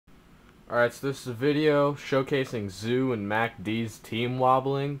Alright, so this is a video showcasing Zhu and MacD's team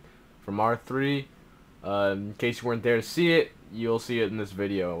wobbling from R3. In case you weren't there to see it, you'll see it in this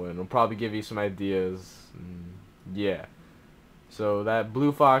video, and it'll probably give you some ideas. Yeah. So that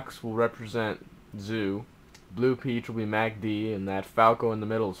blue fox will represent Zhu, blue peach will be MacD, and that falco in the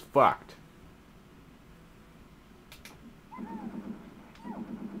middle is fucked.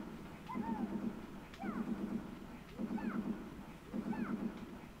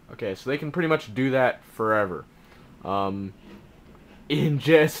 Okay, so they can pretty much do that forever. In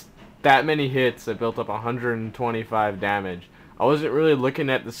just that many hits, I built up 125 damage. I wasn't really looking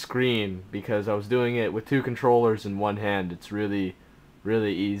at the screen because I was doing it with two controllers in one hand. It's really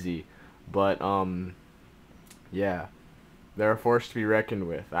easy. But, yeah. They're a force to be reckoned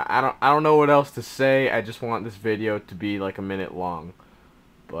with. I don't know what else to say. I just want this video to be like a minute long.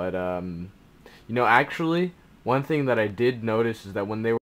 But, you know, actually, one thing that I did notice is that when they were